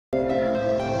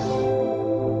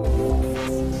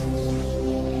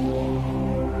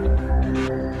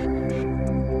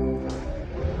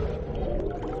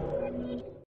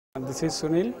This is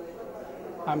Suneel.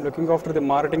 I am looking after the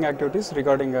marketing activities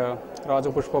regarding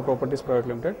Rajapushpa Properties Private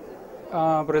Limited.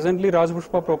 Presently,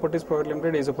 Rajapushpa Properties Private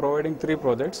Limited is providing 3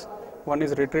 projects. One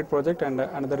is Retreat project and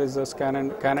another is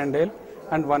Cannondale,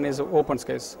 and one is Open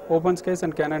Skies. Open Skies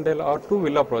and Cannondale are 2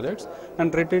 villa projects,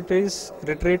 and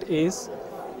Retreat is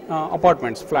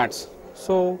apartments, flats.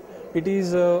 So it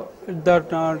is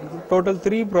total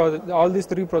 3 projects. All these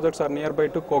 3 projects are nearby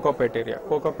to Kokapet area.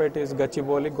 Kokapet is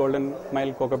Gachibowli, Golden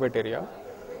Mile, Kokapet area.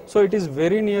 So it is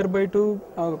very nearby to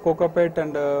Kokapet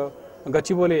and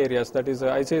Gachibowli areas. That is,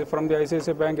 from the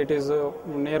ICICI Bank, it is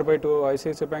nearby to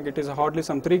ICICI Bank. It is hardly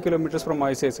some 3 kilometers from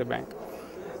ICICI Bank.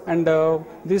 And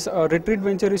this Retreat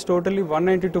venture is totally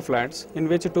 192 flats, in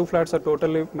which 2 flats are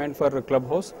totally meant for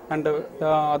clubhouse, and the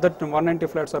other 190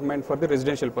 flats are meant for the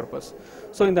residential purpose.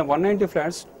 So in the 190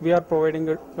 flats, we are providing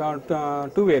 2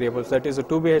 variables, that is 2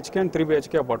 BHK and 3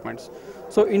 BHK apartments.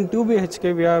 So in 2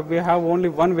 BHK, we have only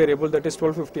one variable, that is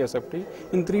 1250 SFT.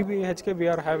 In 3 BHK,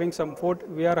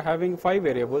 we are having 5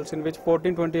 variables, in which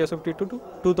 1420 SFT to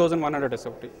 2100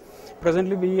 SFT.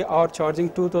 Presently, we are charging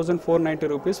 2490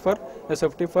 rupees for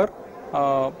SFT for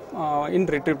in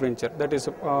Retreat venture, that is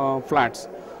flats.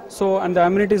 So, and the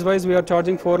amenities wise, we are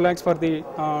charging 4 lakhs for the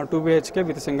 2 BHK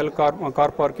with single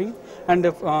car parking, and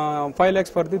 5 lakhs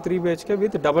for the 3 BHK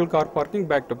with double car parking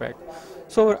back to back.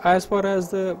 So as far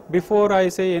as before I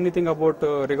say anything about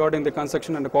regarding the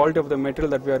construction and the quality of the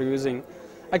material that we are using,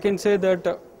 I can say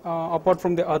that apart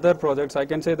from the other projects, I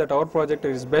can say that our project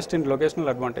is best in locational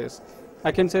advantage.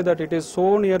 I can say that it is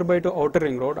so nearby to Outer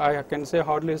Ring Road. I can say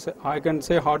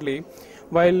hardly.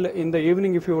 While in the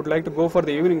evening, if you would like to go for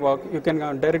the evening walk, you can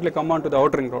directly come on to the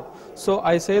Outer Ring Road. So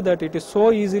I say that it is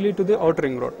so easily to the Outer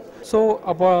Ring Road. So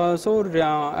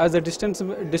as a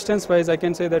distance wise, I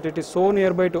can say that it is so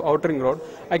nearby to Outer Ring Road.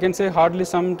 I can say hardly,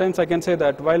 sometimes I can say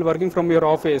that while working from your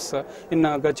office in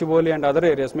Gachibowli and other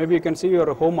areas, maybe you can see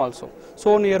your home also.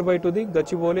 So nearby to the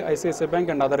Gachibowli, ICICI Bank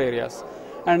and other areas.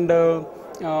 And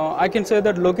I can say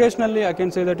that locationally, I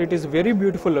can say that it is very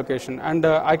beautiful location, and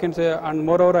I can say, and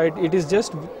moreover, it is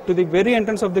just to the very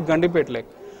entrance of the Gandipet Lake,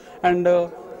 and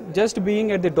just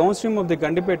being at the downstream of the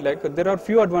Gandipet Lake, there are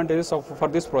few advantages for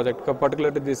this project,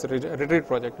 particularly this Retreat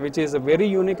project, which is very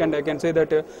unique, and I can say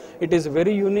that it is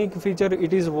very unique feature.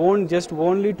 It is just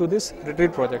only to this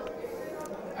Retreat project.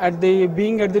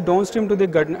 Being at the downstream to the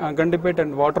Gandipet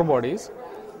and water bodies,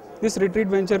 this Retreat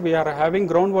venture, we are having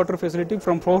groundwater facility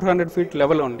from 400 feet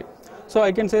level only. So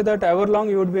I can say that ever long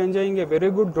you would be enjoying a very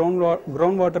good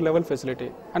groundwater level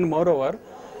facility. And moreover,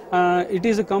 it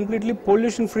is a completely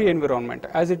pollution free environment,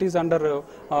 as it is under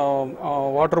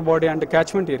water body and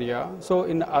catchment area. So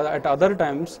at other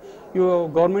times, your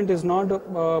government is not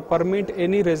permit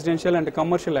any residential and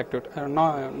commercial activity,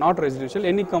 not residential,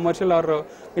 any commercial or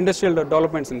industrial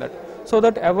developments in that. So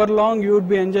that ever long you would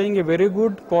be enjoying a very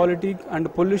good quality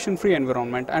and pollution free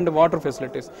environment and water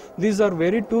facilities. These are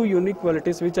very 2 unique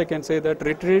qualities which I can say that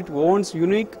Retreat owns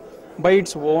unique by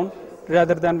its own,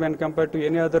 rather than when compared to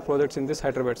any other projects in this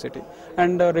Hyderabad city.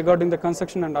 And regarding the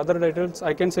construction and other details,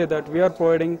 I can say that we are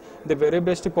providing the very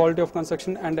best quality of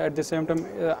construction, and at the same time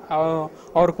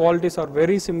our qualities are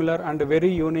very similar and very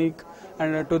unique,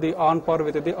 and to the on par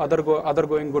with the other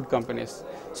going good companies.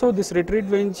 So this Retreat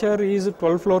venture is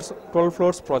 12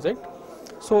 floors project.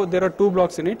 So there are 2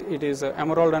 blocks in it. It is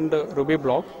Emerald and Ruby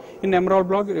block. In Emerald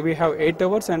block, we have 8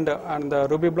 towers, and the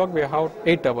Ruby block, we have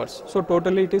 8 towers. So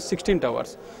totally it is 16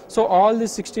 towers. So all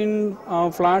these 16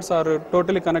 flats are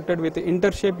totally connected with the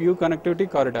intershape U connectivity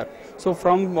corridor. So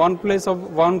from one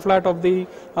flat of the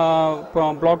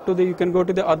block to you can go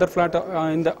to the other flat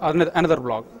in the another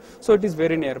block. So it is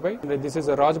very nearby. This is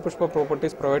a Rajapushpa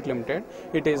Properties Private Limited.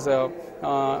 It is a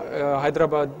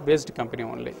Hyderabad based company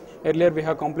only. Earlier we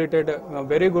have completed a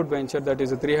very good venture, that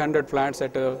is 300 flats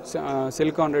at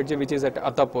Silicon Ridge, which is at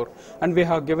Attapur, and we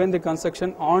have given the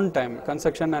construction on time,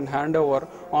 construction and handover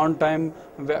on time,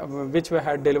 which we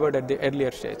had delivered at the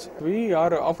earlier stage.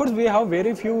 Of course, we have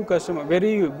very few customers,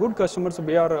 very good customers.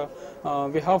 We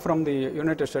have from the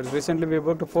United States. Recently, we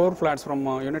booked 4 flats from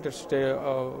United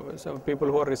States, people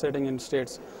who are residing in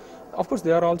states. Of course,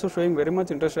 they are also showing very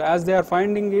much interest, as they are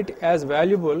finding it as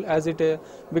valuable as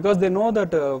because they know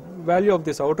that value of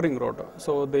this Outer Ring Road.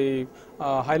 So the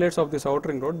highlights of this Outer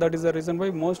Ring Road, that is the reason why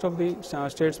most of the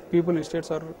people in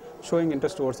states are showing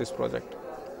interest towards this project.